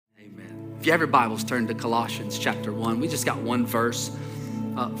If you have your Bibles, turn to Colossians chapter 1. We just got one verse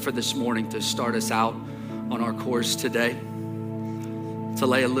for this morning to start us out on our course today, to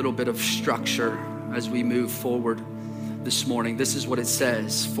lay a little bit of structure as we move forward this morning. This is what it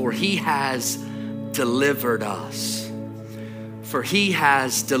says: for he has delivered us. For he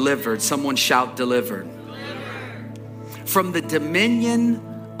has delivered. Someone shout delivered. From the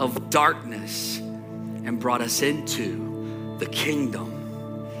dominion of darkness and brought us into the kingdom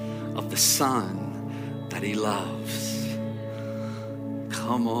of the Son that he loves.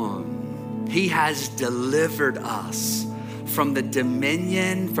 Come on. He has delivered us from the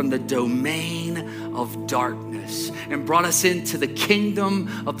dominion, from the domain of darkness and brought us into the kingdom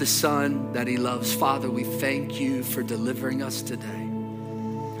of the Son that he loves. Father, we thank you for delivering us today.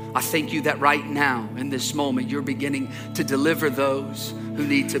 I thank you that right now, in this moment, you're beginning to deliver those who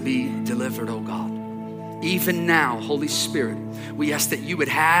need to be delivered, oh God. Even now, Holy Spirit, we ask that you would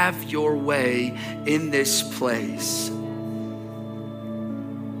have your way in this place.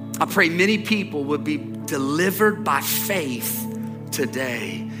 I pray many people would be delivered by faith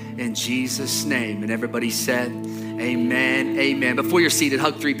today in Jesus' name. And everybody said, amen, amen. Before you're seated,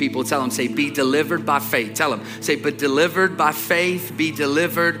 hug three people. Tell them, say, be delivered by faith. Tell them, say, but delivered by faith, be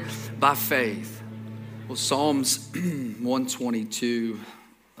delivered by faith. Well, Psalms 122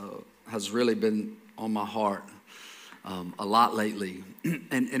 has really been on my heart a lot lately.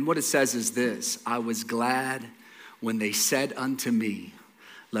 And what it says is this: I was glad when they said unto me,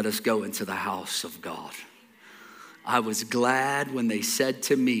 let us go into the house of God. I was glad when they said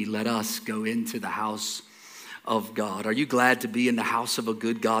to me, let us go into the house of God. Are you glad to be in the house of a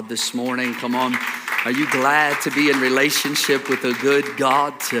good God this morning? Come on. Are you glad to be in relationship with a good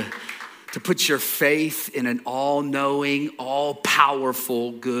God, to put your faith in an all-knowing,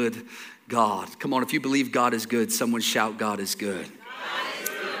 all-powerful, good God? Come on, if you believe God is good, someone shout, God is good. God is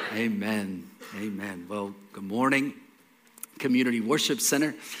good. Amen. Amen. Well, good morning, Community Worship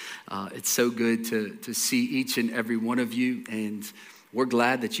Center. It's so good to see each and every one of you, and we're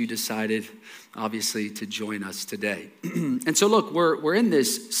glad that you decided, obviously, to join us today. And so, look, we're in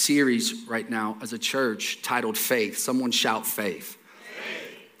this series right now as a church titled Faith. Someone shout faith.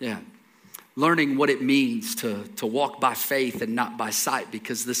 Faith. Yeah. Learning what it means to walk by faith and not by sight,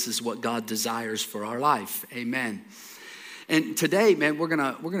 because this is what God desires for our life. Amen. And today, man, we're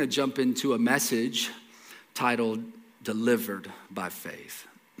gonna jump into a message titled Delivered by Faith.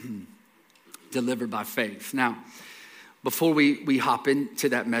 Delivered by faith. Now, before we hop into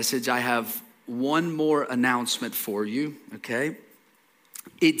that message, I have one more announcement for you, okay?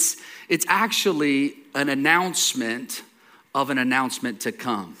 It's actually an announcement of an announcement to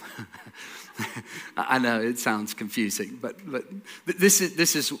come. I know it sounds confusing, but this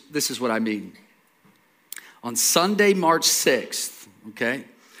is what I mean. On Sunday, March 6th, okay?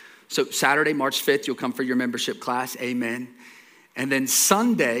 So Saturday, March 5th, you'll come for your membership class, amen. And then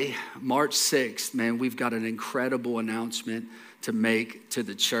Sunday, March 6th, man, we've got an incredible announcement to make to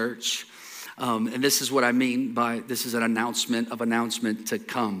the church. And this is what I mean by this is an announcement to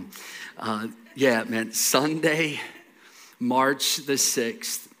come. Yeah, man, Sunday, March the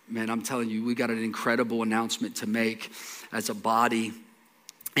 6th, man, I'm telling you, we got an incredible announcement to make as a body.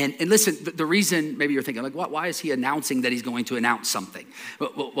 And listen, the reason, maybe you're thinking, like, why is he announcing that he's going to announce something?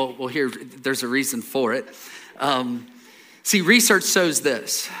 Well, here, there's a reason for it. See, research shows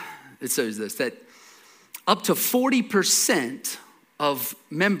this. It shows this, that up to 40% of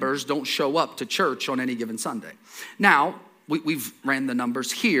members don't show up to church on any given Sunday. Now, we've ran the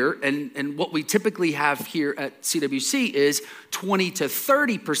numbers here, and what we typically have here at CWC is 20 to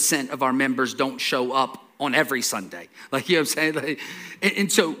 30% of our members don't show up on every Sunday. Like, you know what I'm saying?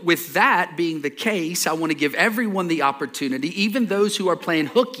 And so with that being the case, I want to give everyone the opportunity, even those who are playing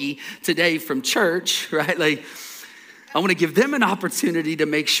hooky today from church, right? Like, I want to give them an opportunity to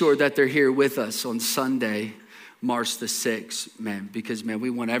make sure that they're here with us on Sunday, March the 6th, man, because, man, we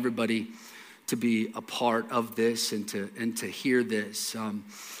want everybody to be a part of this and to hear this.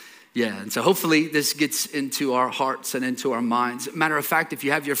 Yeah, and so hopefully this gets into our hearts and into our minds. Matter of fact, if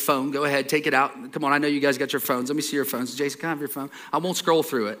you have your phone, go ahead, take it out. Come on, I know you guys got your phones. Let me see your phones. Jason, can I have your phone? I won't scroll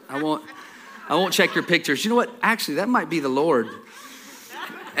through it. I won't check your pictures. You know what? Actually, that might be the Lord.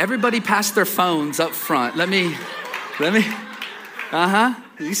 Everybody pass their phones up front. Let me.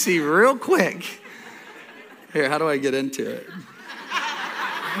 You see real quick. Here, how do I get into it?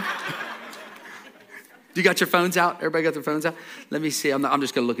 You got your phones out? Everybody got their phones out? Let me see. I'm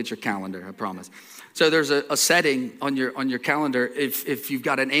just going to look at your calendar, I promise. So there's a setting on your calendar. If you've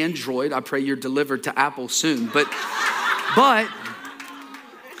got an Android, I pray you're delivered to Apple soon. But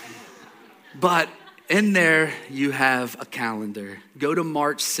In there, you have a calendar. Go to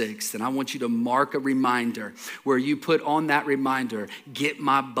March 6th, and I want you to mark a reminder where you put on that reminder, get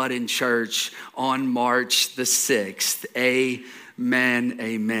my butt in church on March the 6th. Amen,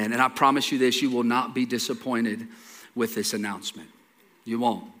 amen. And I promise you this, you will not be disappointed with this announcement. You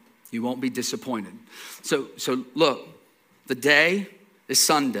won't. You won't be disappointed. So look, the day is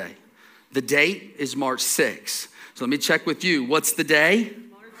Sunday. The date is March 6th. So let me check with you. What's the day?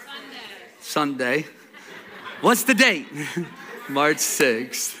 Sunday. What's the date? March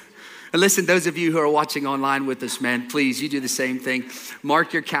 6th. And listen, those of you who are watching online with us, man, please, you do the same thing.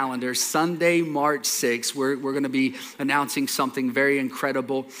 Mark your calendar. Sunday, March 6th, we're going to be announcing something very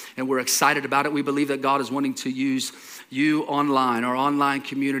incredible, and we're excited about it. We believe that God is wanting to use you online, our online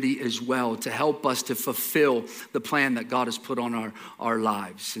community as well, to help us to fulfill the plan that God has put on our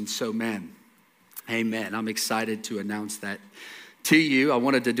lives. And so, man, amen. I'm excited to announce that to you. I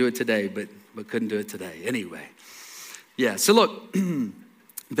wanted to do it today, but couldn't do it today. Anyway, yeah, so look,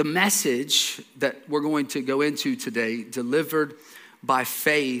 the message that we're going to go into today, delivered by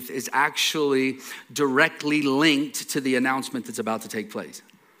faith, is actually directly linked to the announcement that's about to take place.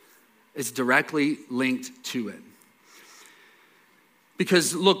 It's directly linked to it.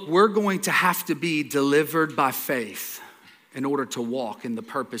 Because look, we're going to have to be delivered by faith in order to walk in the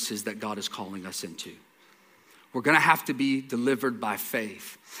purposes that God is calling us into. We're going to have to be delivered by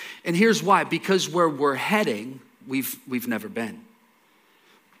faith. And here's why. Because where we're heading, we've never been.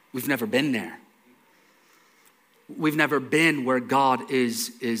 We've never been there. We've never been where God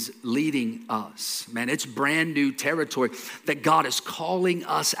is leading us. Man, it's brand new territory that God is calling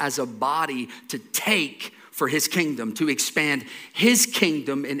us as a body to take for his kingdom, to expand his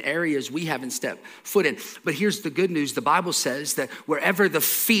kingdom in areas we haven't stepped foot in. But here's the good news. The Bible says that wherever the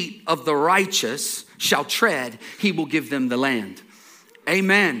feet of the righteous shall tread, he will give them the land.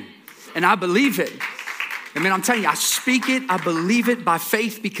 Amen. And I believe it. Amen. I'm telling you, I speak it, I believe it by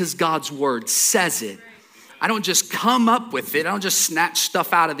faith because God's word says it. I don't just come up with it. I don't just snatch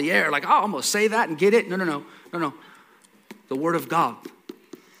stuff out of the air like, oh, I'm going to say that and get it. No. The word of God.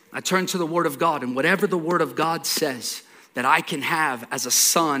 I turn to the word of God, and whatever the word of God says that I can have as a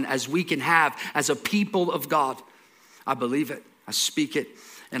son, as we can have as a people of God, I believe it, I speak it,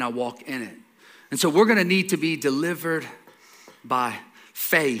 and I walk in it. And so we're going to need to be delivered by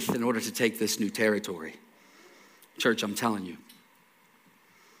faith in order to take this new territory. Church, I'm telling you.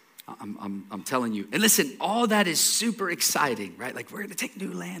 I'm telling you. And listen, all that is super exciting, right? Like, we're going to take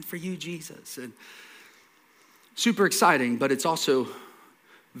new land for you, Jesus. And super exciting, but it's also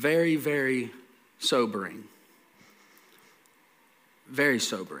very, very sobering. Very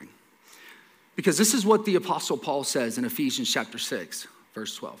sobering. Because this is what the Apostle Paul says in Ephesians chapter 6,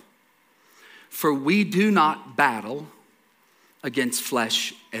 verse 12. For we do not battle against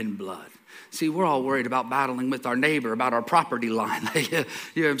flesh and blood. See, we're all worried about battling with our neighbor, about our property line. You know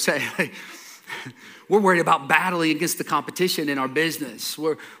what I'm saying? We're worried about battling against the competition in our business.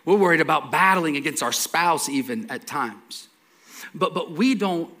 We're worried about battling against our spouse even at times. But we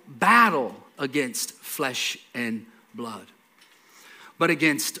don't battle against flesh and blood, but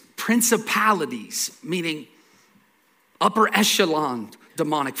against principalities, meaning upper echelon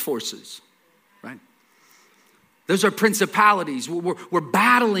demonic forces, right? Those are principalities. We're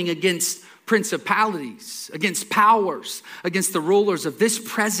battling against principalities, against powers, against the rulers of this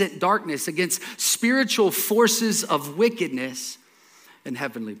present darkness, against spiritual forces of wickedness in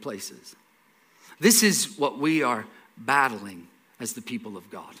heavenly places. This is what we are battling as the people of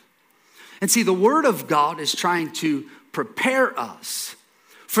God. And see, the word of God is trying to prepare us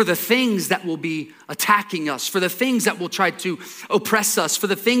for the things that will be attacking us, for the things that will try to oppress us, for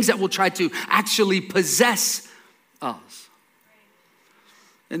the things that will try to actually possess us.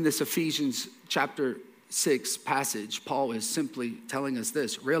 In this Ephesians chapter 6 passage, Paul is simply telling us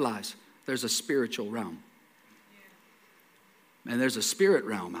this: realize there's a spiritual realm. And there's a spirit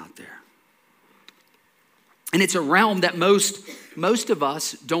realm out there. And it's a realm that most of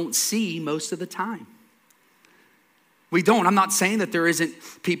us don't see most of the time. We don't. I'm not saying that there isn't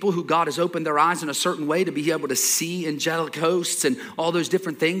people who God has opened their eyes in a certain way to be able to see angelic hosts and all those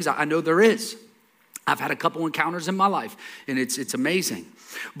different things. I know there is. I've had a couple encounters in my life, and it's amazing.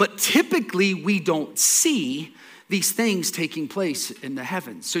 But typically, we don't see these things taking place in the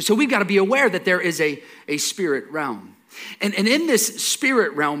heavens. So we've got to be aware that there is a spirit realm. And in this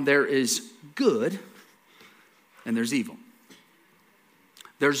spirit realm, there is good and there's evil.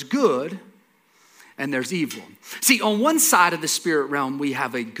 There's good and there's evil. See, on one side of the spirit realm, we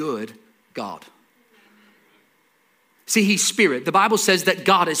have a good God. See, he's spirit. The Bible says that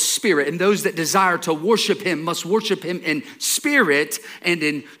God is spirit, and those that desire to worship him must worship him in spirit and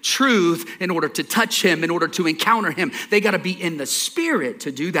in truth in order to touch him, in order to encounter him. They got to be in the spirit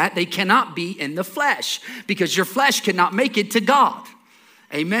to do that. They cannot be in the flesh, because your flesh cannot make it to God.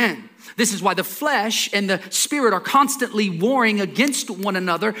 Amen. This is why the flesh and the spirit are constantly warring against one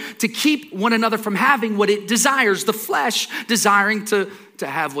another to keep one another from having what it desires. The flesh desiring to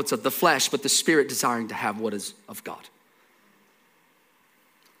have what's of the flesh, but the spirit desiring to have what is of God.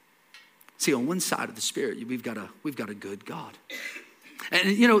 See, on one side of the spirit, we've got a good God.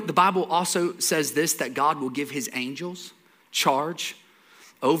 And you know, the Bible also says this, that God will give his angels charge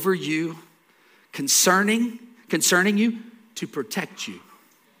over you concerning you to protect you.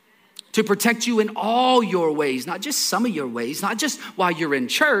 To protect you in all your ways, not just some of your ways, not just while you're in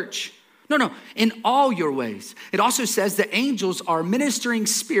church. No, in all your ways. It also says that angels are ministering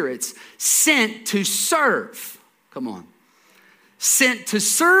spirits sent to serve. Come on. Sent to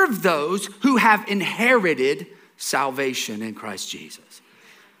serve those who have inherited salvation in Christ Jesus.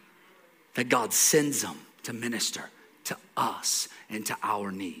 That God sends them to minister to us and to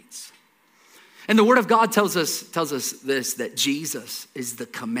our needs. And the Word of God tells us this, that Jesus is the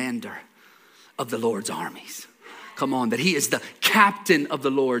commander of the Lord's armies. Come on, that he is the captain of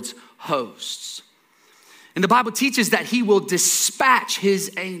the Lord's hosts. And the Bible teaches that he will dispatch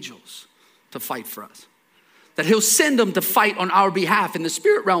his angels to fight for us. That he'll send them to fight on our behalf in the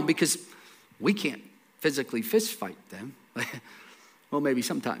spirit realm, because we can't physically fist fight them. Well, maybe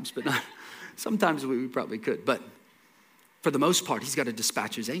sometimes, but not. Sometimes we probably could. But for the most part, he's got to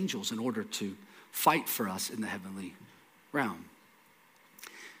dispatch his angels in order to fight for us in the heavenly realm.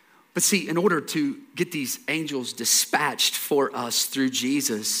 But see, in order to get these angels dispatched for us through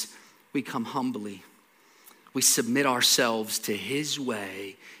Jesus, we come humbly. We submit ourselves to his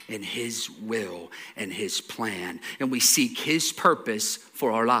way and his will and his plan. And we seek his purpose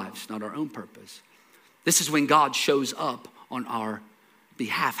for our lives, not our own purpose. This is when God shows up on our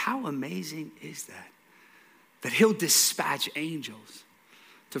behalf. How amazing is that? That he'll dispatch angels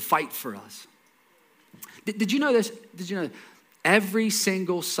to fight for us. Did you know this? Did you know that? Every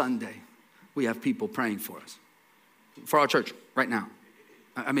single Sunday, we have people praying for us. For our church right now.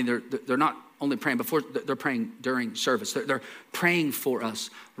 I mean, they're not only praying before, they're praying during service. They're praying for us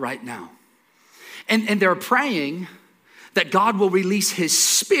right now. And they're praying that God will release his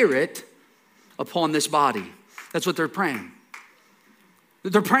spirit upon this body. That's what they're praying.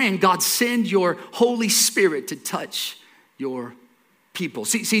 They're praying, God, send your Holy Spirit to touch your people.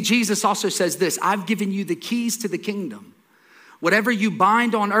 See, Jesus also says this, I've given you the keys to the kingdom. Whatever you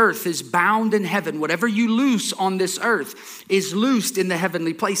bind on earth is bound in heaven. Whatever you loose on this earth is loosed in the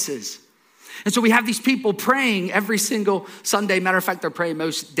heavenly places. And so we have these people praying every single Sunday. Matter of fact, they're praying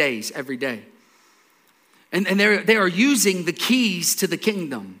most days, every day. And they are using the keys to the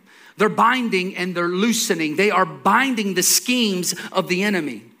kingdom. They're binding and they're loosening. They are binding the schemes of the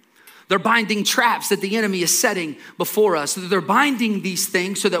enemy. They're binding traps that the enemy is setting before us. They're binding these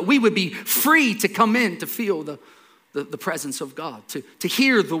things so that we would be free to come in to feel the presence of God, to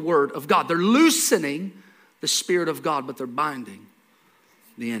hear the word of God. They're loosening the Spirit of God, but they're binding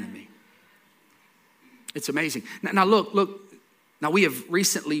the enemy. It's amazing. Now look. Now we have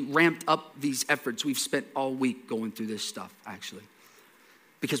recently ramped up these efforts. We've spent all week going through this stuff, actually,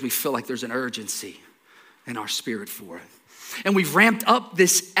 because we feel like there's an urgency in our spirit for it. And we've ramped up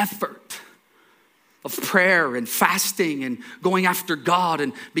this effort of prayer and fasting and going after God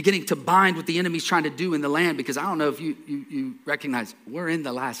and beginning to bind what the enemy's trying to do in the land, because I don't know if you recognize, we're in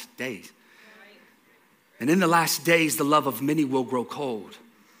the last days. And in the last days, the love of many will grow cold.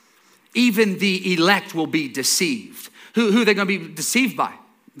 Even the elect will be deceived. Who are they going to be deceived by?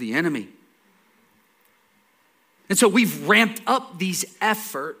 The enemy. And so we've ramped up these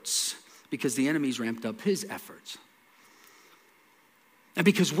efforts because the enemy's ramped up his efforts. And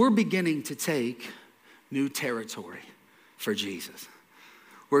because we're beginning to take new territory for Jesus.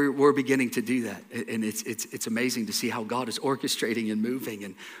 We're beginning to do that. And it's amazing to see how God is orchestrating and moving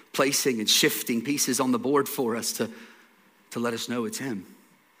and placing and shifting pieces on the board for us to let us know it's him.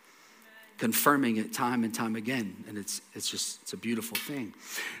 Confirming it time and time again. And it's a beautiful thing.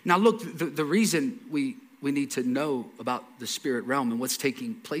 Now look, the reason we need to know about the spirit realm and what's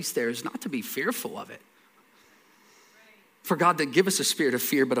taking place there is not to be fearful of it. For God to give us a spirit of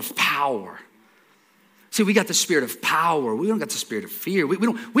fear, but of power. See, we got the spirit of power. We don't got the spirit of fear. We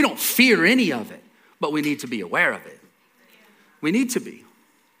don't fear any of it, but we need to be aware of it. We need to be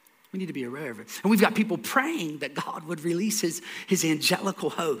aware of it. And we've got people praying that God would release his angelical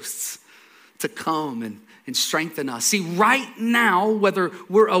hosts to come and strengthen us. See, right now, whether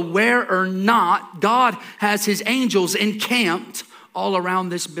we're aware or not, God has his angels encamped all around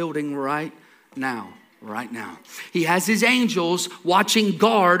this building right now. Right now. He has his angels watching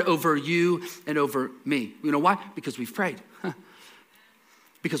guard over you and over me. You know why? Because we've prayed.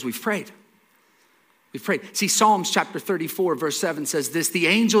 Because we've prayed. We've prayed. See, Psalms chapter 34 verse 7 says this: the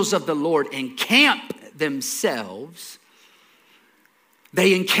angels of the Lord encamp themselves.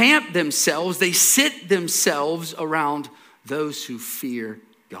 They encamp themselves. They sit themselves around those who fear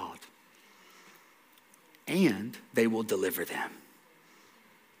God. And they will deliver them.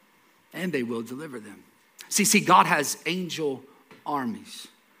 And they will deliver them. See, God has angel armies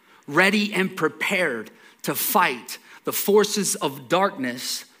ready and prepared to fight the forces of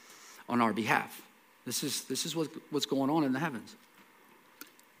darkness on our behalf. This is what's going on in the heavens.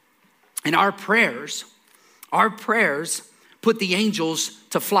 And our prayers put the angels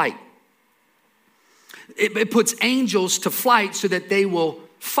to flight. It puts angels to flight so that they will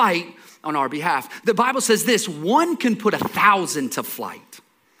fight on our behalf. The Bible says this: one can put 1,000 to flight.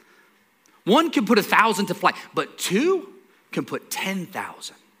 One can put 1,000 to flight, but two can put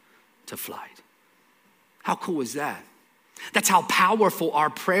 10,000 to flight. How cool is that? That's how powerful our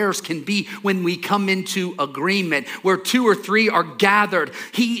prayers can be when we come into agreement. Where 2 or 3 are gathered,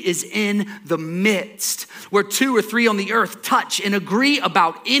 he is in the midst. Where 2 or 3 on the earth touch and agree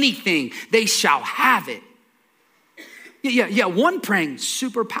about anything, they shall have it. Yeah, one praying,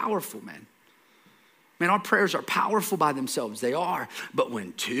 super powerful, man. Man, our prayers are powerful by themselves. They are. But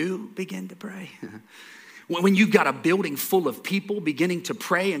when 2 begin to pray, when you've got a building full of people beginning to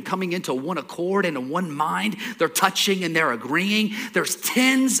pray and coming into one accord and in one mind, they're touching and they're agreeing. There's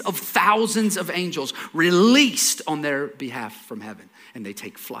tens of thousands of angels released on their behalf from heaven, and they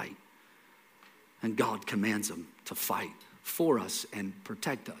take flight. And God commands them to fight for us and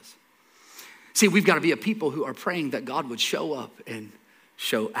protect us. See, we've got to be a people who are praying that God would show up and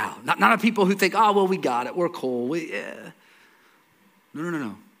show out. Not a people who think, oh, well, we got it. We're cool.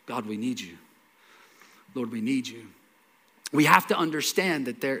 No. God, we need you. Lord, we need you. We have to understand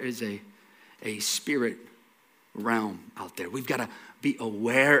that there is a spirit realm out there. We've got to be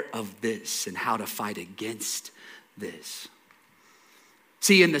aware of this and how to fight against this.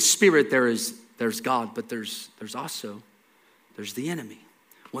 See, in the spirit, there's God, but there's the enemy.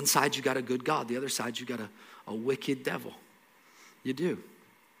 One side, you got a good God. The other side, you got a wicked devil. You do.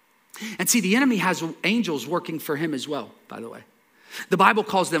 And see, the enemy has angels working for him as well, by the way. The Bible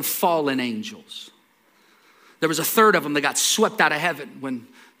calls them fallen angels. There was a third of them that got swept out of heaven when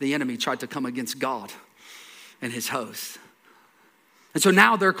the enemy tried to come against God and his host. And so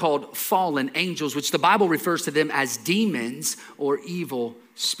now they're called fallen angels, which the Bible refers to them as demons or evil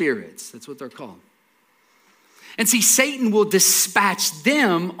spirits. That's what they're called. And see, Satan will dispatch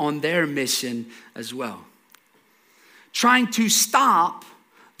them on their mission as well, trying to stop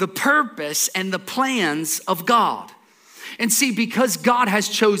the purpose and the plans of God. And see, because God has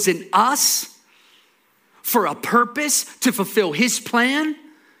chosen us for a purpose to fulfill his plan,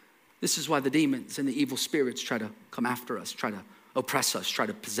 this is why the demons and the evil spirits try to come after us, try to oppress us, try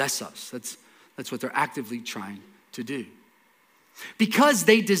to possess us. That's what they're actively trying to do. Because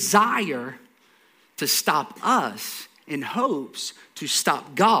they desire to stop us in hopes to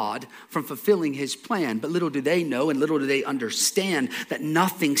stop God from fulfilling his plan. But little do they know and little do they understand that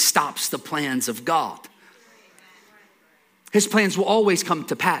nothing stops the plans of God. His plans will always come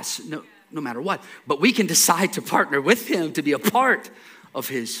to pass, no matter what. But we can decide to partner with him to be a part of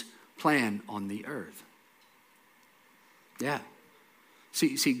his plan on the earth. Yeah.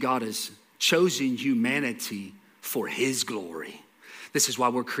 See, God has chosen humanity for his glory. This is why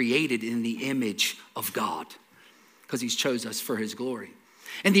we're created in the image of God, because he's chose us for his glory.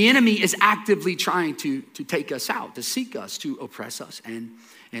 And the enemy is actively trying to take us out, to seek us, to oppress us,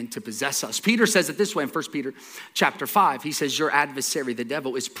 and to possess us. Peter says it this way in 1 Peter chapter 5. He says, your adversary, the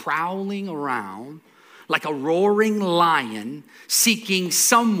devil, is prowling around like a roaring lion, seeking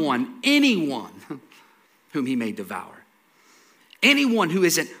anyone whom he may devour. Anyone who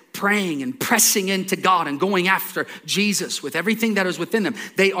isn't praying and pressing into God and going after Jesus with everything that is within them,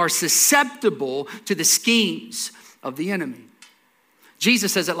 they are susceptible to the schemes of the enemy.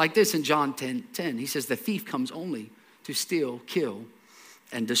 Jesus says it like this in John 10:10. He says, the thief comes only to steal, kill,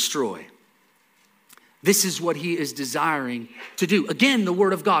 and destroy. This is what he is desiring to do. Again, the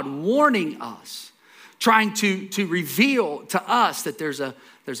word of God warning us, trying to reveal to us that there's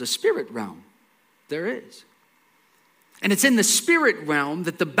a spirit realm. There is. And it's in the spirit realm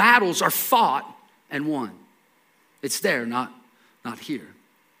that the battles are fought and won. It's there, not here.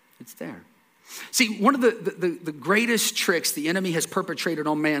 It's there. See, one of the greatest tricks the enemy has perpetrated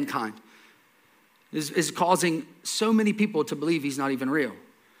on mankind is causing so many people to believe he's not even real,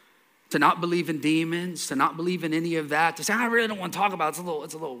 to not believe in demons, to not believe in any of that, to say, I really don't want to talk about it.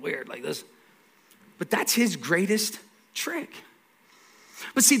 It's a little weird like this. But that's his greatest trick.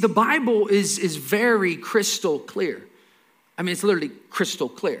 But see, the Bible is very crystal clear. I mean, it's literally crystal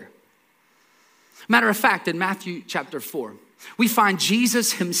clear. Matter of fact, in Matthew chapter 4, we find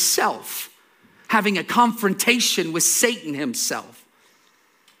Jesus himself having a confrontation with Satan himself.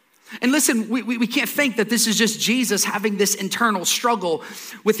 And listen, we can't think that this is just Jesus having this internal struggle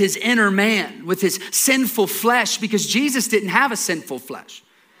with his inner man, with his sinful flesh, because Jesus didn't have a sinful flesh.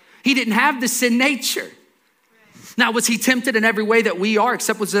 He didn't have the sin nature. Now, was he tempted in every way that we are,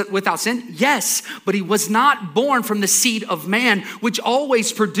 except without sin? Yes, but he was not born from the seed of man, which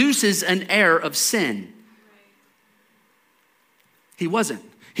always produces an heir of sin. He wasn't.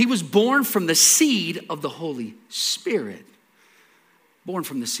 He was born from the seed of the Holy Spirit, born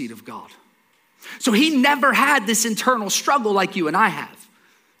from the seed of God. So he never had this internal struggle like you and I have.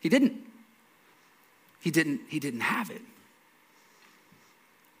 He didn't. He didn't have it.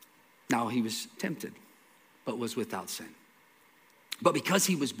 Now, he was tempted, but was without sin. But because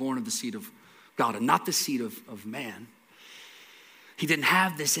he was born of the seed of God and not the seed of man, he didn't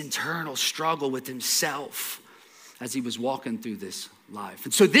have this internal struggle with himself as he was walking through this life.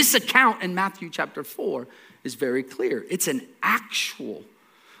 And so this account in Matthew chapter 4 is very clear. It's an actual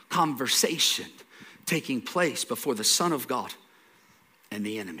conversation taking place before the Son of God and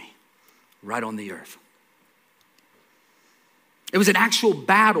the enemy right on the earth. It was an actual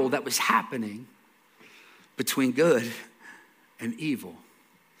battle that was happening between good and evil.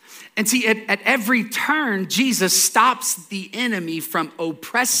 And see, at every turn, Jesus stops the enemy from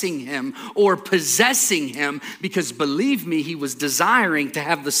oppressing him or possessing him, because believe me, he was desiring to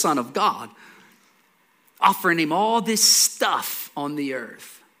have the Son of God, offering him all this stuff on the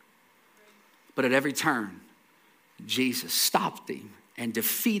earth. But at every turn, Jesus stopped him and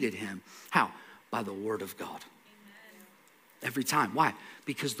defeated him. How? By the word of God. Every time. Why?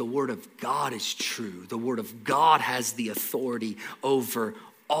 Because the word of God is true. The word of God has the authority over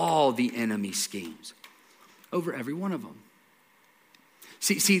all the enemy schemes, over every one of them.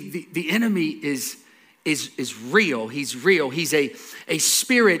 See, the enemy is real. He's real. He's a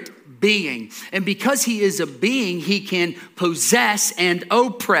spirit being. And because he is a being, he can possess and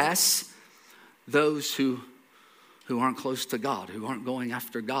oppress those who aren't close to God, who aren't going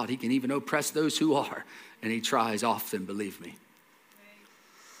after God. He can even oppress those who are. And he tries often, believe me.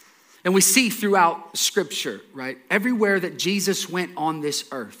 And we see throughout Scripture, right? Everywhere that Jesus went on this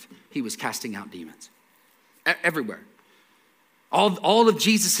earth, he was casting out demons. Everywhere. All of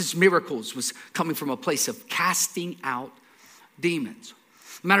Jesus' miracles was coming from a place of casting out demons.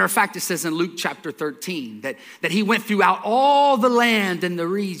 Matter of fact, it says in Luke chapter 13 that he went throughout all the land and the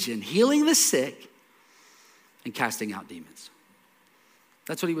region, healing the sick and casting out demons.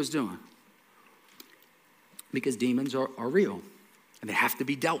 That's what he was doing. Because demons are real and they have to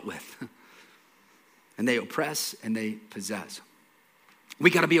be dealt with. And they oppress and they possess. We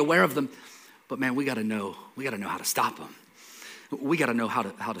got to be aware of them, but man, we got to know how to stop them. We got to know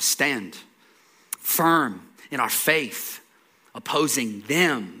how to stand firm in our faith, opposing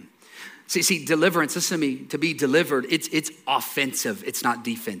them. See, deliverance, listen to me, to be delivered, it's offensive, it's not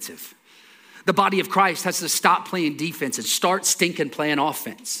defensive. The body of Christ has to stop playing defense and start stinking playing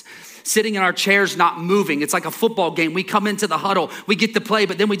offense. Sitting in our chairs, not moving. It's like a football game. We come into the huddle, we get the play,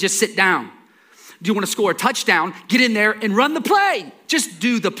 but then we just sit down. Do you want to score a touchdown? Get in there and run the play. Just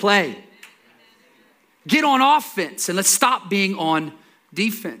do the play. Get on offense and let's stop being on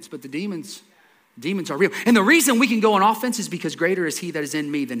defense. But the demons are real. And the reason we can go on offense is because greater is he that is in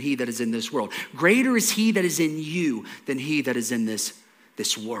me than he that is in this world. Greater is he that is in you than he that is in this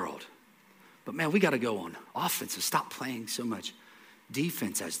world. But man, we got to go on offense and stop playing so much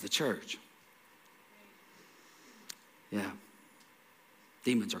defense as the church. Yeah.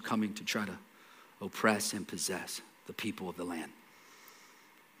 Demons are coming to try to oppress and possess the people of the land.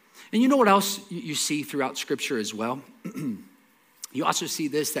 And you know what else you see throughout Scripture as well? You also see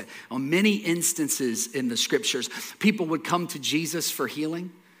this, that on many instances in the Scriptures, people would come to Jesus for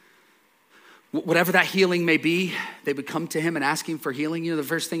healing. Whatever that healing may be, they would come to him and ask him for healing. You know the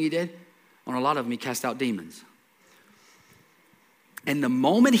first thing he did? On a lot of them, he cast out demons. And the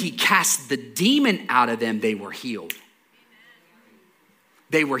moment he cast the demon out of them, they were healed.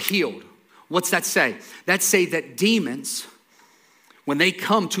 They were healed. What's that say? That say that demons, when they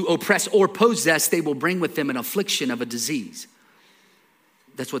come to oppress or possess, they will bring with them an affliction of a disease.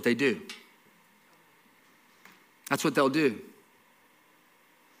 That's what they do. That's what they'll do.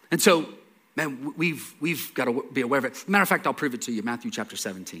 And so, man, we've got to be aware of it. Matter of fact, I'll prove it to you. Matthew chapter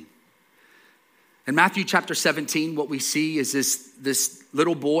 17. In Matthew chapter 17, what we see is this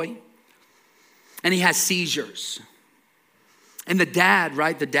little boy, and he has seizures. And the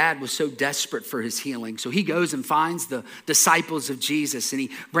dad was so desperate for his healing. So he goes and finds the disciples of Jesus, and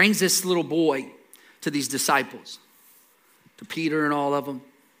he brings this little boy to these disciples, to Peter and all of them.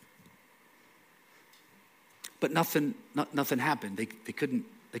 But nothing happened. They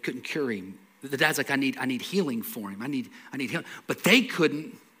couldn't cure him. The dad's like, I need healing for him. I need healing. But they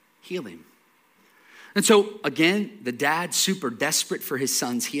couldn't heal him. And so again, the dad, super desperate for his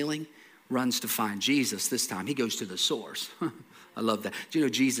son's healing, runs to find Jesus. This time he goes to the source. I love that. Do you know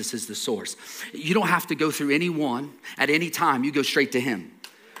Jesus is the source? You don't have to go through anyone at any time. You go straight to him.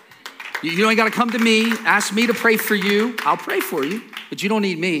 You ain't got to come to me, ask me to pray for you. I'll pray for you, but you don't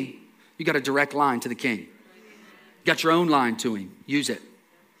need me. You got a direct line to the King. You got your own line to him. Use it.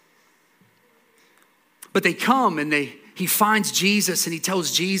 But they come and he finds Jesus, and he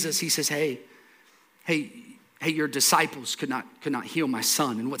tells Jesus, he says, hey, your disciples could not heal my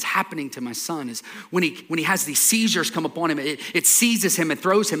son. And what's happening to my son is when he has these seizures come upon him, it seizes him and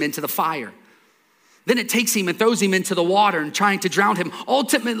throws him into the fire. Then it takes him and throws him into the water and trying to drown him.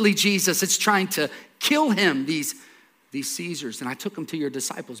 Ultimately, Jesus, it's trying to kill him, these seizures. And I took him to your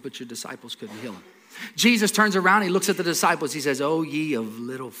disciples, but your disciples couldn't heal him. Jesus turns around, he looks at the disciples, he says, "Oh, ye of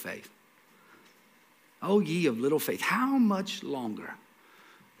little faith. Oh, ye of little faith. How much longer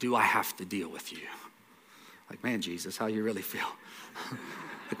do I have to deal with you?" Like, man, Jesus, how you really feel?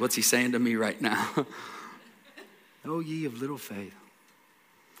 Like, what's he saying to me right now? Oh, ye of little faith.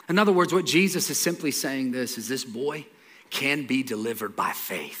 In other words, what Jesus is simply saying this boy can be delivered by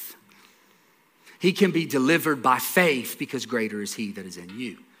faith. He can be delivered by faith because greater is he that is in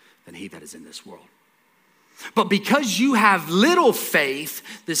you than he that is in this world. But because you have little faith,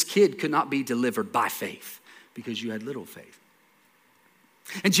 this kid could not be delivered by faith because you had little faith.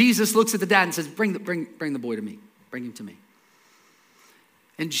 And Jesus looks at the dad and says, bring the boy to me. Bring him to me.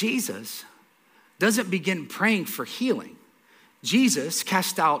 And Jesus doesn't begin praying for healing. Jesus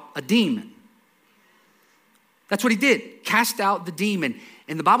cast out a demon. That's what he did. Cast out the demon.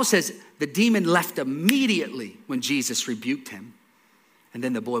 And the Bible says the demon left immediately when Jesus rebuked him. And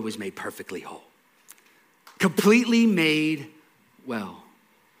then the boy was made perfectly whole. Completely made well.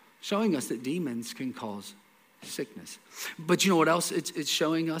 Showing us that demons can cause sickness. But you know what else it's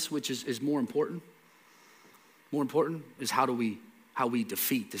showing us, which is more important? More important is how we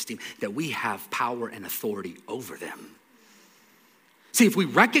defeat this demon. That we have power and authority over them. See, if we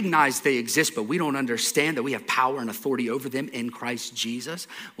recognize they exist, but we don't understand that we have power and authority over them in Christ Jesus,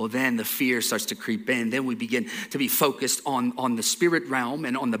 well, then the fear starts to creep in. Then we begin to be focused on the spirit realm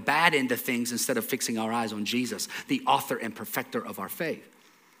and on the bad end of things instead of fixing our eyes on Jesus, the author and perfecter of our faith.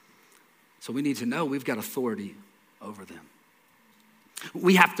 So we need to know we've got authority over them.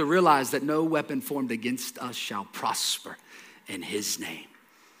 We have to realize that no weapon formed against us shall prosper in his name.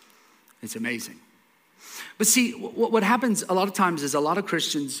 It's amazing. But see, what happens a lot of times is a lot of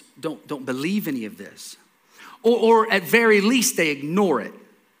Christians don't believe any of this. Or at very least, they ignore it.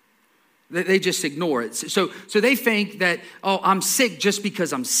 They just ignore it. So they think that, oh, I'm sick just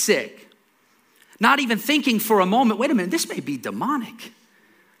because I'm sick. Not even thinking for a moment, wait a minute, this may be demonic.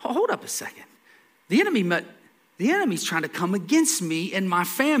 Hold up a second. The enemy's trying to come against me and my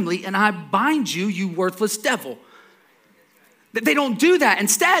family, and I bind you, you worthless devil. They don't do that.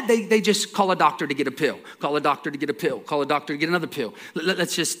 Instead, they just call a doctor to get a pill. Call a doctor to get a pill. Call a doctor to get another pill.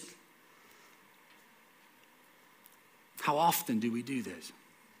 Let's just... How often do we do this?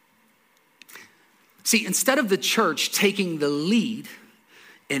 See, instead of the church taking the lead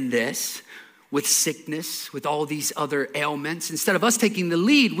in this, with sickness, with all these other ailments, instead of us taking the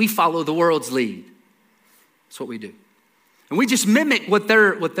lead, we follow the world's lead. That's what we do. And we just mimic what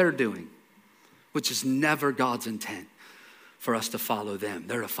they're doing, which is never God's intent for us to follow them.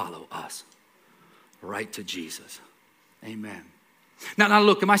 They're to follow us right to Jesus. Amen. Now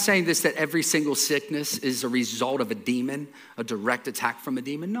look, am I saying this that every single sickness is a result of a demon, a direct attack from a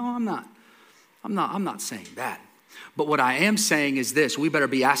demon? No, I'm not. I'm not saying that. But what I am saying is this: we better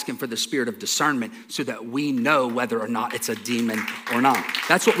be asking for the spirit of discernment so that we know whether or not it's a demon or not.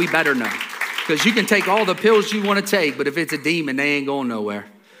 That's what we better know. Because you can take all the pills you want to take, but if it's a demon, they ain't going nowhere.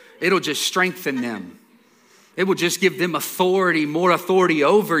 It'll just strengthen them. It will just give them authority, more authority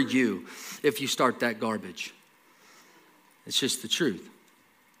over you if you start that garbage. It's just the truth.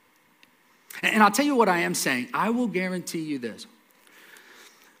 And I'll tell you what I am saying. I will guarantee you this,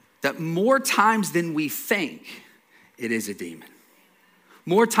 that more times than we think, it is a demon.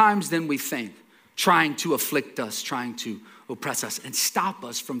 More times than we think, trying to afflict us, trying to oppress us and stop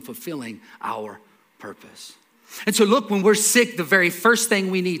us from fulfilling our purpose. And so look, when we're sick, the very first thing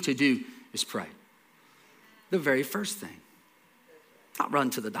we need to do is pray. the very first thing. Not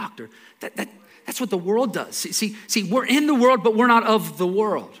run to the doctor. That's what the world does. See, we're in the world, but we're not of the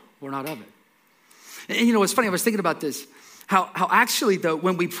world. We're not of it. And you know, it's funny, I was thinking about this. How actually, though,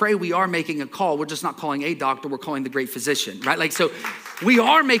 when we pray, we are making a call. We're just not calling a doctor, we're calling the great physician, right? Like, so we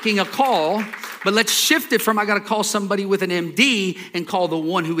are making a call, but let's shift it from I got to call somebody with an MD and call the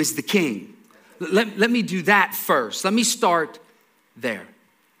one who is the king. Let me do that first. Let me start there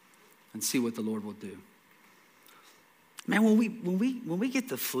and see what the Lord will do. Man, when we get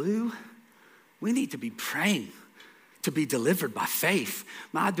the flu, we need to be praying to be delivered by faith.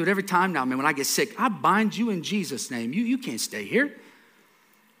 Man, I do it every time now, man. When I get sick, I bind you in Jesus' name. You can't stay here.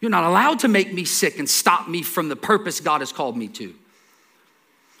 You're not allowed to make me sick and stop me from the purpose God has called me to.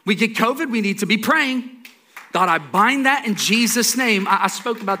 We get COVID, we need to be praying. God, I bind that in Jesus' name. I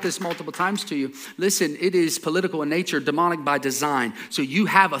spoke about this multiple times to you. Listen, it is political in nature, demonic by design. So you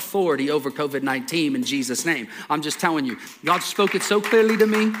have authority over COVID-19 in Jesus' name. I'm just telling you. God spoke it so clearly to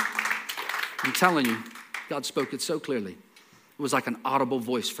me. I'm telling you, God spoke it so clearly. It was like an audible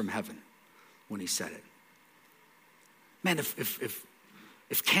voice from heaven when he said it. Man,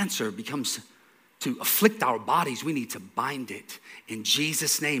 if cancer becomes to afflict our bodies, we need to bind it in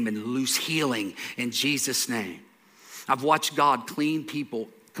Jesus' name and loose healing in Jesus' name. I've watched God clean people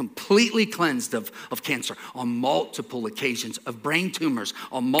completely cleansed of cancer on multiple occasions, of brain tumors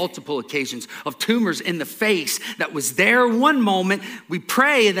on multiple occasions, of tumors in the face that was there one moment. We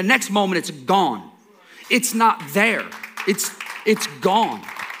pray and the next moment it's gone. It's not there. It's gone.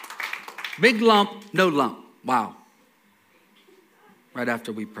 Big lump, no lump. Wow. Right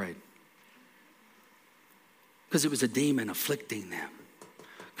after we prayed. Because it was a demon afflicting them,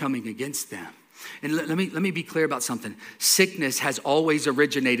 coming against them. And let me be clear about something. Sickness has always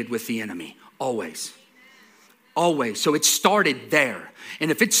originated with the enemy. Always. Always. So it started there. And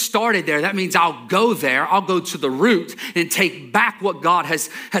if it started there, that means I'll go there. I'll go to the root and take back what God has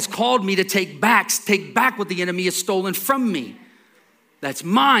called me to take back what the enemy has stolen from me. That's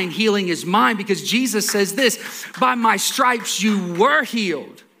mine. Healing is mine because Jesus says this, by my stripes you were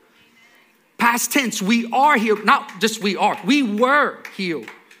healed. Past tense, we are healed. Not just we are, we were healed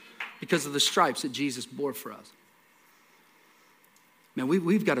because of the stripes that Jesus bore for us. Man,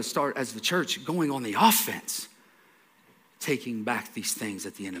 we've got to start as the church going on the offense, taking back these things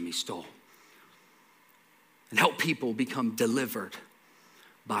that the enemy stole and help people become delivered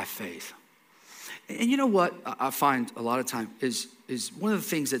by faith. And you know what I find a lot of time is one of the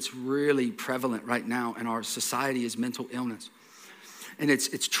things that's really prevalent right now in our society is mental illness. And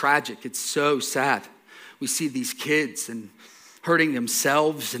it's tragic. It's so sad. We see these kids and hurting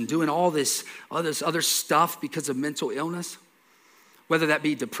themselves and doing all this other stuff because of mental illness. Whether that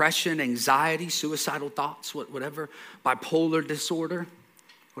be depression, anxiety, suicidal thoughts, whatever, bipolar disorder,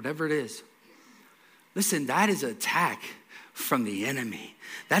 whatever it is. Listen, that is an attack from the enemy.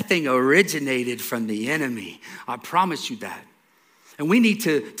 That thing originated from the enemy. I promise you that. And we need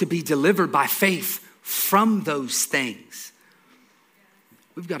to be delivered by faith from those things.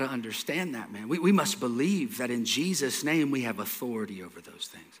 We've got to understand that, man. We must believe that in Jesus' name we have authority over those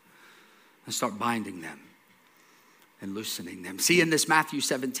things. And start binding them and loosening them. See, in this Matthew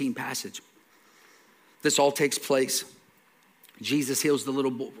 17 passage, this all takes place. Jesus heals the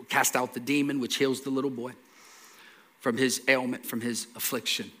little boy, cast out the demon, which heals the little boy from his ailment, from his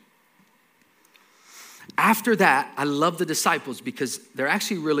affliction. After that, I love the disciples because they're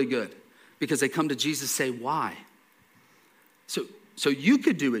actually really good because they come to Jesus and say, why? So you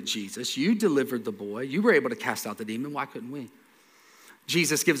could do it, Jesus. You delivered the boy. You were able to cast out the demon. Why couldn't we?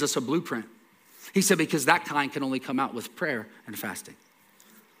 Jesus gives us a blueprint. He said, because that kind can only come out with prayer and fasting.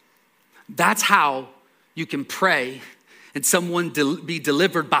 That's how you can pray and someone be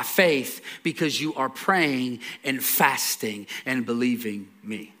delivered by faith because you are praying and fasting and believing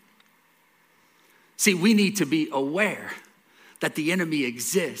me. See, we need to be aware that the enemy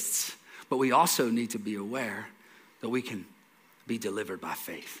exists, but we also need to be aware that we can be delivered by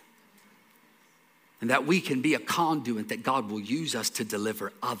faith. And that we can be a conduit that God will use us to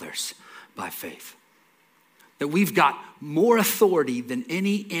deliver others by faith. That we've got more authority than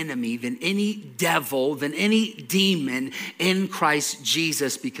any enemy, than any devil, than any demon in Christ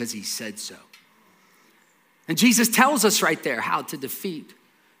Jesus because he said so. And Jesus tells us right there how to defeat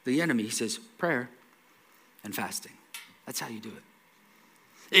the enemy. He says prayer and fasting. That's how you do it.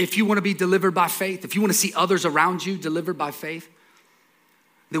 If you want to be delivered by faith, if you want to see others around you delivered by faith,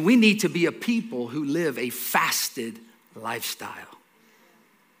 then we need to be a people who live a fasted lifestyle.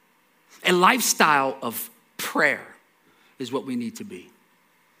 A lifestyle of prayer is what we need to be.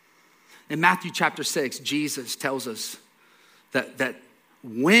 In Matthew chapter 6, Jesus tells us that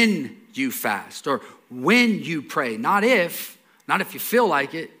when you fast or when you pray. Not if you feel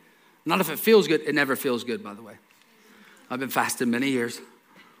like it. Not if it feels good. It never feels good, by the way. I've been fasting many years.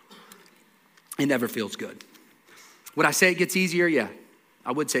 It never feels good. Would I say it gets easier? Yeah,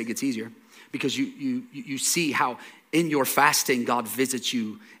 I would say it gets easier because you see how in your fasting God visits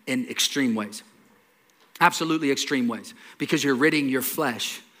you in extreme ways. Absolutely extreme ways because you're ridding your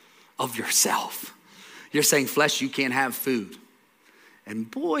flesh of yourself. You're saying, flesh, you can't have food. And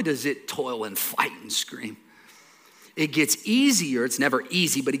boy, does it toil and fight and scream. It gets easier. It's never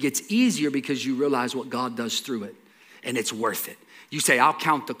easy, but it gets easier because you realize what God does through it. And it's worth it. You say, I'll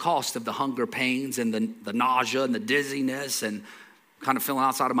count the cost of the hunger pains and the nausea and the dizziness and kind of feeling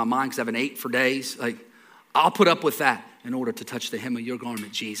outside of my mind because I haven't ate for days. Like, I'll put up with that in order to touch the hem of your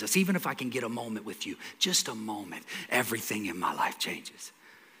garment, Jesus. Even if I can get a moment with you, just a moment, everything in my life changes.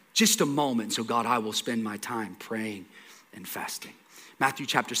 Just a moment. So God, I will spend my time praying and fasting. Matthew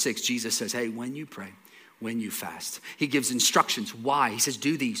chapter 6, Jesus says, hey, when you pray, when you fast. He gives instructions. Why? He says,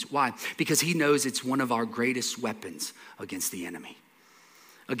 do these. Why? Because he knows it's one of our greatest weapons against the enemy,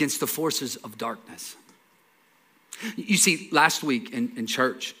 against the forces of darkness. You see, last week in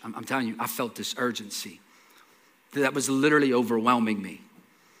church, I'm telling you, I felt this urgency that was literally overwhelming me.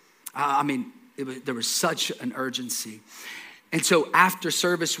 There was such an urgency. And so after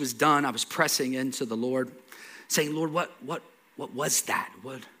service was done, I was pressing into the Lord, saying, Lord, what was that?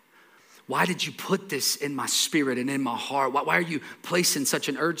 Why did you put this in my spirit and in my heart? Why are you placing such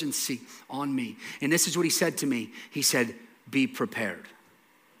an urgency on me? And this is what he said to me. He said, be prepared.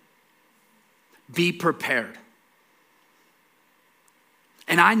 Be prepared.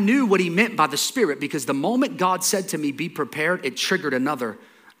 And I knew what he meant by the Spirit because the moment God said to me, be prepared, it triggered another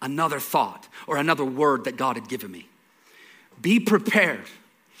thought or another word that God had given me. Be prepared.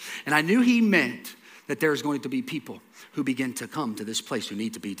 And I knew he meant that there's going to be people who begin to come to this place who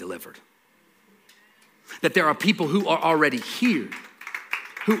need to be delivered. That there are people who are already here,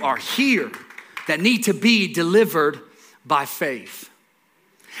 that need to be delivered by faith.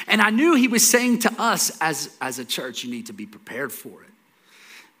 And I knew he was saying to us as a church, you need to be prepared for it.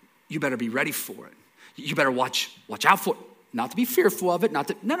 You better be ready for it. You better watch out for it. Not to be fearful of it,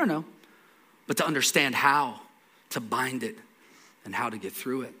 no. But to understand how to bind it and how to get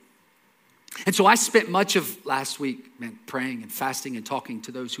through it. And so I spent much of last week, praying and fasting and talking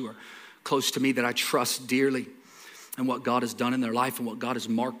to those who are close to me that I trust dearly and what God has done in their life and what God has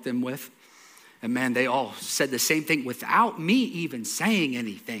marked them with. And man, they all said the same thing without me even saying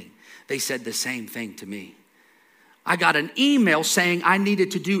anything. They said the same thing to me. I got an email saying I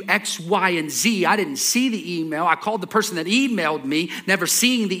needed to do X, Y, and Z. I didn't see the email. I called the person that emailed me, never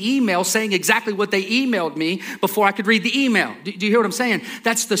seeing the email, saying exactly what they emailed me before I could read the email. Do you hear what I'm saying?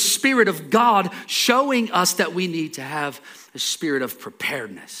 That's the Spirit of God showing us that we need to have a spirit of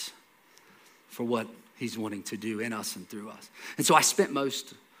preparedness for what he's wanting to do in us and through us. And so I spent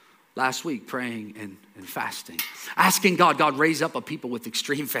most last week praying and fasting, asking God, raise up a people with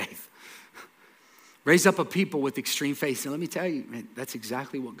extreme faith. Raise up a people with extreme faith. And let me tell you, man, that's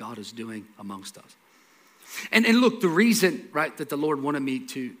exactly what God is doing amongst us. And look, the reason, right, that the Lord wanted me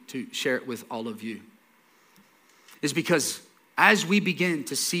to share it with all of you is because as we begin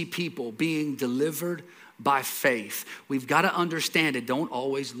to see people being delivered by faith, we've got to understand it don't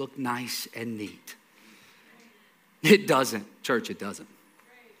always look nice and neat. It doesn't. Church, it doesn't.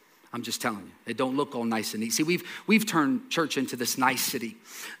 I'm just telling you, it don't look all nice and neat. See, we've turned church into this nice city.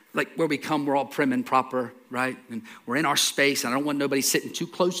 Like where we come, we're all prim and proper, right? And we're in our space, and I don't want nobody sitting too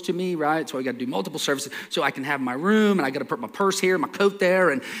close to me, right? So I got to do multiple services so I can have my room, and I got to put my purse here, my coat there,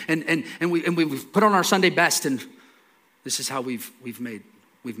 and we've put on our Sunday best, and this is how we've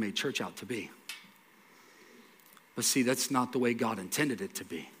made church out to be. But see, that's not the way God intended it to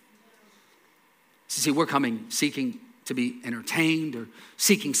be. See, we're coming seeking to be entertained or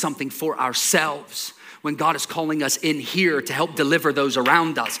seeking something for ourselves when God is calling us in here to help deliver those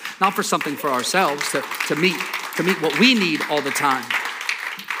around us, not for something for ourselves, to meet what we need all the time.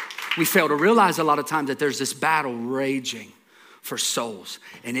 We fail to realize a lot of times that there's this battle raging for souls,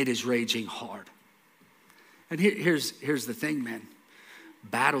 and it is raging hard. And here's the thing, man.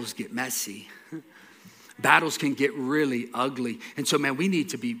 Battles get messy. Battles can get really ugly. And so, man, we need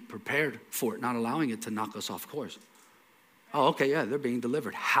to be prepared for it, not allowing it to knock us off course. Oh, okay, yeah, they're being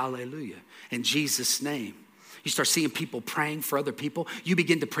delivered. Hallelujah. In Jesus' name. You start seeing people praying for other people. You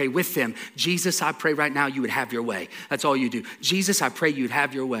begin to pray with them. Jesus, I pray right now you would have your way. That's all you do. Jesus, I pray you'd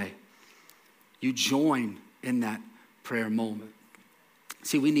have your way. You join in that prayer moment.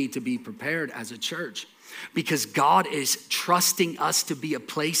 See, we need to be prepared as a church because God is trusting us to be a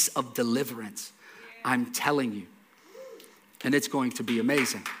place of deliverance. I'm telling you. And it's going to be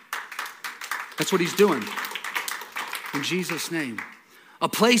amazing. That's what he's doing. In Jesus' name. A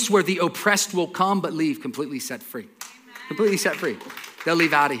place where the oppressed will come but leave completely set free. Completely set free. They'll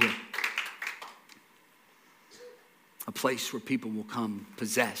leave out of here. A place where people will come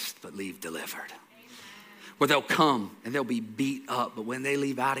possessed but leave delivered. Where they'll come and they'll be beat up, but when they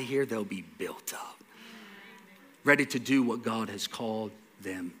leave out of here, they'll be built up. Ready to do what God has called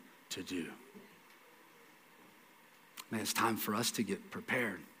them to do. Man, it's time for us to get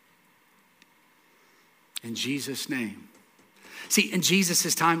prepared. In Jesus' name. See, in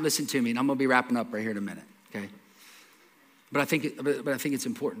Jesus' time, listen to me, and I'm going to be wrapping up right here in a minute, okay? But I think it's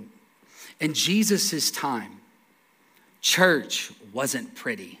important. In Jesus' time, church wasn't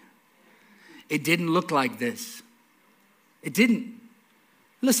pretty. It didn't look like this. It didn't.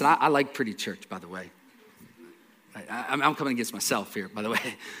 Listen, I like pretty church, by the way. I'm coming against myself here, by the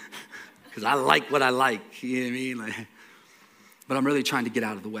way, because I like what I like. You know what I mean? But I'm really trying to get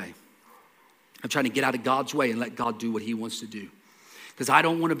out of the way. I'm trying to get out of God's way and let God do what he wants to do. Because I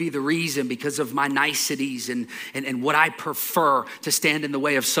don't want to be the reason, because of my niceties and what I prefer, to stand in the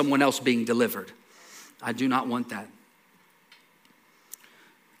way of someone else being delivered. I do not want that.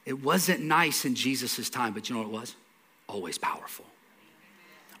 It wasn't nice in Jesus' time, but you know what it was? Always powerful.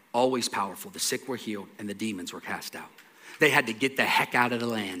 Always powerful. The sick were healed and the demons were cast out. They had to get the heck out of the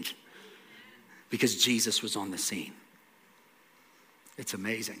land because Jesus was on the scene. It's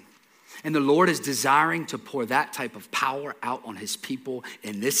amazing. And the Lord is desiring to pour that type of power out on his people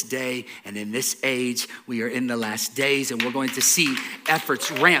in this day and in this age. We are in the last days, and we're going to see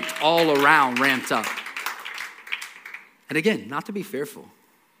efforts ramped all around, ramped up. And again, not to be fearful,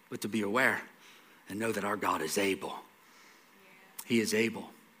 but to be aware and know that our God is able. He is able.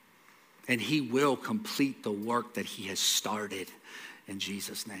 And he will complete the work that he has started in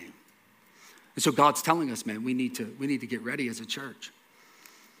Jesus' name. And so God's telling us, man, we need to get ready as a church.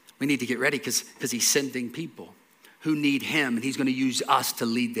 We need to get ready because he's sending people who need him, and he's going to use us to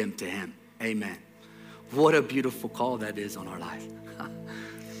lead them to him. Amen. What a beautiful call that is on our life.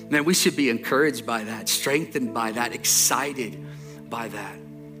 Man, we should be encouraged by that, strengthened by that, excited by that.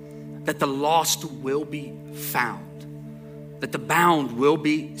 That the lost will be found. That the bound will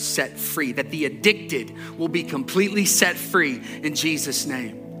be set free. That the addicted will be completely set free in Jesus'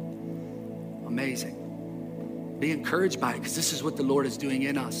 name. Amazing. Be encouraged by it, because this is what the Lord is doing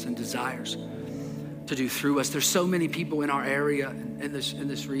in us and desires to do through us. There's so many people in our area, in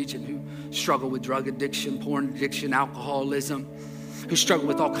this region, who struggle with drug addiction, porn addiction, alcoholism, who struggle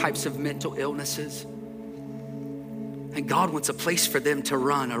with all types of mental illnesses. And God wants a place for them to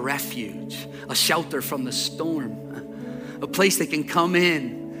run, a refuge, a shelter from the storm, a place they can come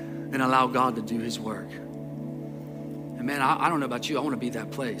in and allow God to do his work. And man, I don't know about you, I want to be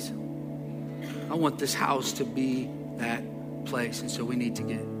that place. I want this house to be that place. And so we need to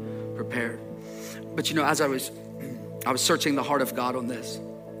get prepared. But you know, as I was searching the heart of God on this,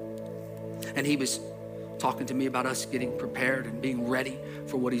 and he was talking to me about us getting prepared and being ready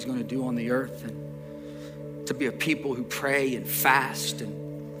for what he's going to do on the earth, and to be a people who pray and fast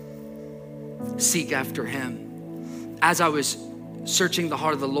and seek after him. As I was searching the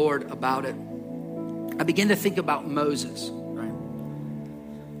heart of the Lord about it, I began to think about Moses, right?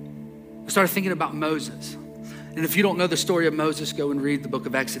 I started thinking about Moses. And if you don't know the story of Moses, go and read the book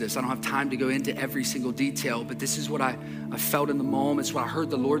of Exodus. I don't have time to go into every single detail, but this is what I felt in the moment. It's what I heard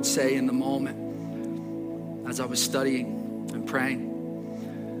the Lord say in the moment as I was studying and praying.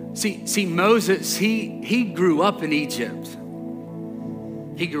 See, Moses, he grew up in Egypt.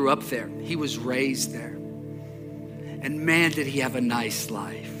 He grew up there. He was raised there. And man, did he have a nice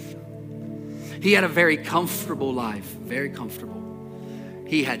life. He had a very comfortable life, very comfortable.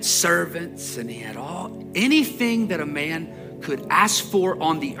 He had servants, and he had anything that a man could ask for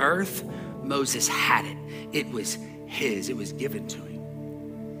on the earth. Moses had it. It was his. It was given to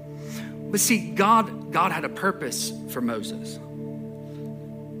him. But see, God had a purpose for Moses.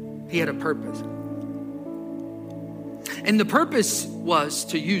 He had a purpose. And the purpose was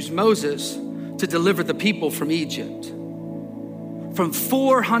to use Moses to deliver the people from Egypt, from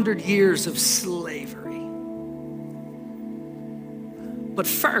 400 years of slavery. But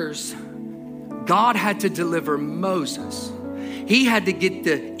first, God had to deliver Moses. He had to get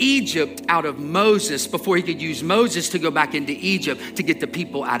the Egypt out of Moses before he could use Moses to go back into Egypt to get the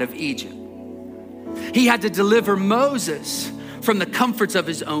people out of Egypt. He had to deliver Moses from the comforts of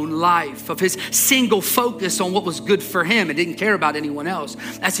his own life, of his single focus on what was good for him and didn't care about anyone else.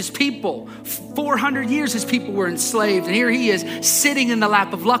 As his people, 400 years his people were enslaved, and here he is sitting in the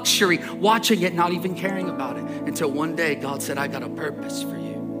lap of luxury, watching it, not even caring about it, until one day God said, I got a purpose for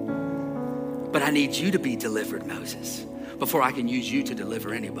you. But I need you to be delivered, Moses, before I can use you to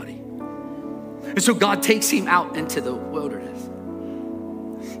deliver anybody. And so God takes him out into the wilderness.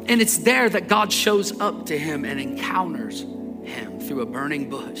 And it's there that God shows up to him and encounters him through a burning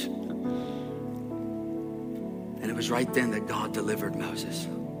bush. And it was right then that God delivered Moses.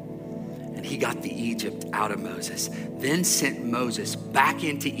 And he got the Egypt out of Moses, then sent Moses back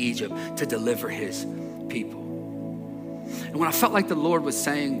into Egypt to deliver his people. And what I felt like the Lord was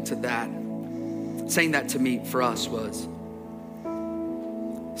saying that to me for us was,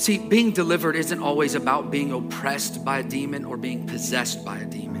 see, being delivered isn't always about being oppressed by a demon or being possessed by a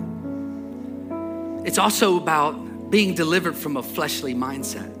demon. It's also about being delivered from a fleshly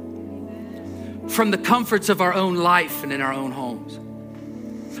mindset, from the comforts of our own life and in our own homes,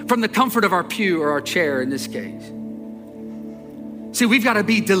 from the comfort of our pew or our chair in this case. See, we've got to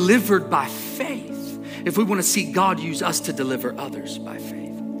be delivered by faith if we want to see God use us to deliver others by faith.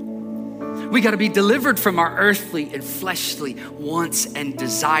 We got to be delivered from our earthly and fleshly wants and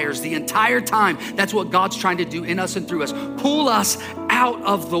desires the entire time. That's what God's trying to do in us and through us. Pull us out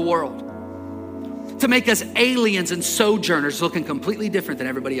of the world to make us aliens and sojourners looking completely different than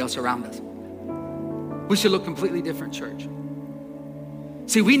everybody else around us. We should look completely different, church.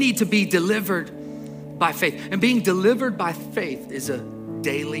 See, we need to be delivered by faith. And being delivered by faith is a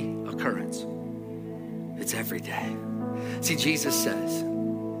daily occurrence. It's every day. See, Jesus says,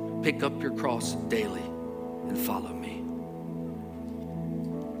 pick up your cross daily and follow me.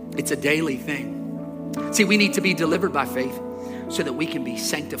 It's a daily thing. See, we need to be delivered by faith so that we can be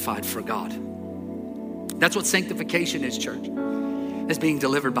sanctified for God. That's what sanctification is, church. It's being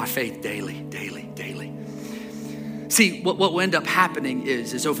delivered by faith daily, daily, daily. See, what will end up happening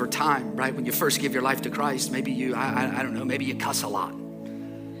is over time, right? When you first give your life to Christ, maybe you, I don't know, maybe you cuss a lot.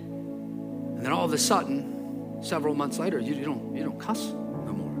 And then all of a sudden, several months later, you don't cuss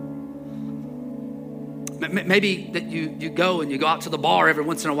no more. Maybe that you go out to the bar every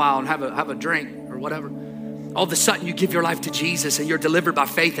once in a while and have a drink or whatever. All of a sudden you give your life to Jesus and you're delivered by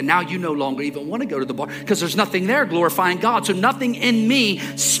faith, and now you no longer even want to go to the bar because there's nothing there glorifying God. So nothing in me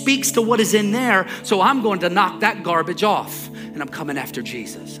speaks to what is in there. So I'm going to knock that garbage off and I'm coming after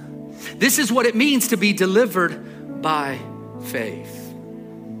Jesus. This is what it means to be delivered by faith.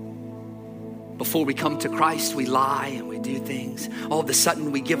 Before we come to Christ, we lie and we do things. All of a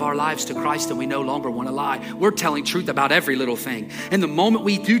sudden, we give our lives to Christ and we no longer want to lie. We're telling truth about every little thing. And the moment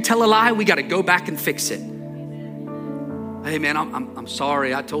we do tell a lie, we got to go back and fix it. Hey man, I'm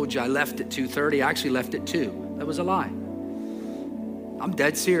sorry. I told you I left at 2:30. I actually left at 2. That was a lie. I'm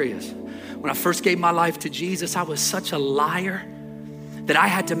dead serious. When I first gave my life to Jesus, I was such a liar that I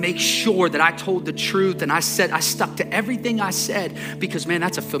had to make sure that I told the truth, and I stuck to everything I said, because man,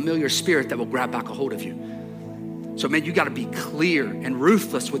 that's a familiar spirit that will grab back a hold of you. So man, you got to be clear and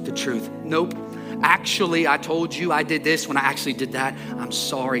ruthless with the truth. Nope. Actually, I told you I did this when I actually did that. I'm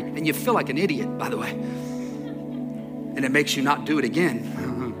sorry. And you feel like an idiot, by the way. And it makes you not do it again.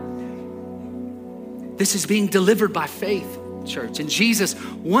 This is being delivered by faith, church. And Jesus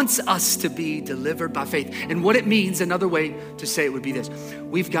wants us to be delivered by faith. And what it means, another way to say it would be this: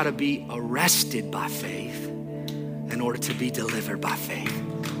 we've got to be arrested by faith in order to be delivered by faith.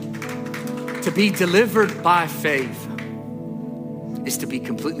 To be delivered by faith is to be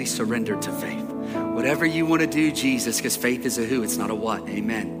completely surrendered to faith. Whatever you want to do, Jesus, because faith is a who, it's not a what.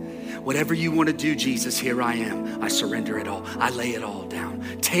 Amen. Whatever you want to do, Jesus, here I am. I surrender it all. I lay it all down.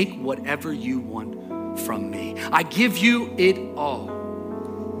 Take whatever you want from me. I give you it all.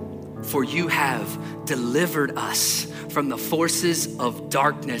 For you have delivered us from the forces of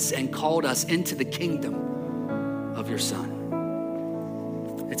darkness and called us into the kingdom of your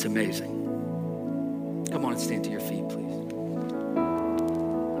Son. It's amazing. Come on and stand to your feet, please.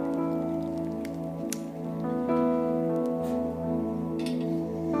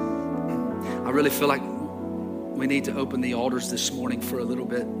 I really feel like we need to open the altars this morning for a little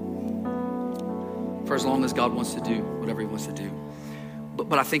bit, for as long as God wants to do whatever he wants to do.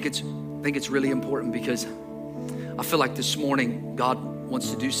 But I think it's really important, because I feel like this morning God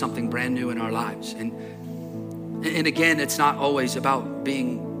wants to do something brand new in our lives. And again, it's not always about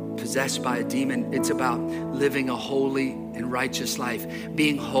being possessed by a demon. It's about living a holy and righteous life,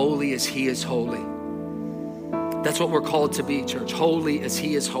 being holy as he is holy. That's what we're called to be, church, holy as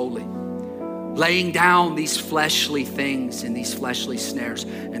he is holy. Laying down these fleshly things and these fleshly snares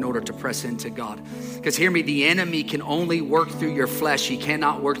in order to press into God. Because hear me, the enemy can only work through your flesh. He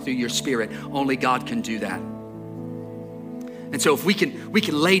cannot work through your spirit. Only God can do that. And so if we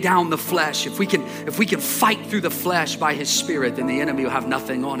can lay down the flesh, if we can fight through the flesh by his spirit, then the enemy will have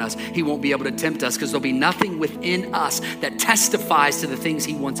nothing on us. He won't be able to tempt us, because there'll be nothing within us that testifies to the things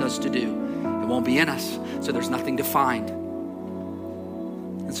he wants us to do. It won't be in us. So there's nothing to find.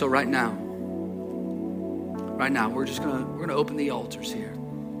 And so right now, we're gonna open the altars here.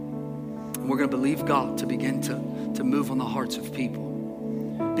 And we're gonna believe God to begin to move on the hearts of people.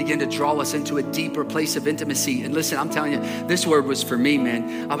 Begin to draw us into a deeper place of intimacy. And listen, I'm telling you, this word was for me,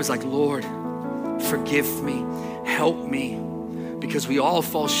 man. I was like, Lord, forgive me, help me, because we all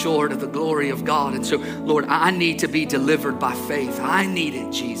fall short of the glory of God. And so, Lord, I need to be delivered by faith. I need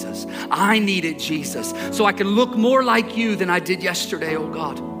it, Jesus. I need it, Jesus, so I can look more like you than I did yesterday, oh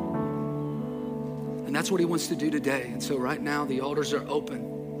God. And that's what he wants to do today. And so right now, the altars are open.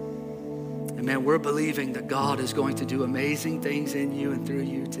 And man, we're believing that God is going to do amazing things in you and through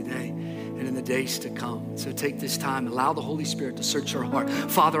you today and in the days to come. So take this time, allow the Holy Spirit to search your heart.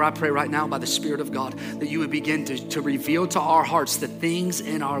 Father, I pray right now by the Spirit of God that you would begin to reveal to our hearts the things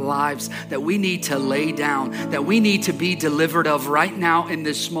in our lives that we need to lay down, that we need to be delivered of right now in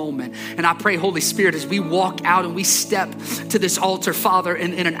this moment. And I pray, Holy Spirit, as we walk out and we step to this altar, Father,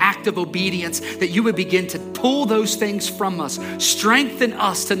 in an act of obedience, that you would begin to pull those things from us, strengthen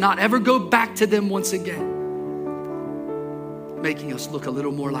us to not ever go back to them once again, making us look a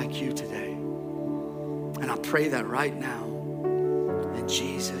little more like you today. And I pray that right now, in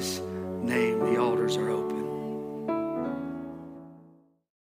Jesus' name, the altars are open.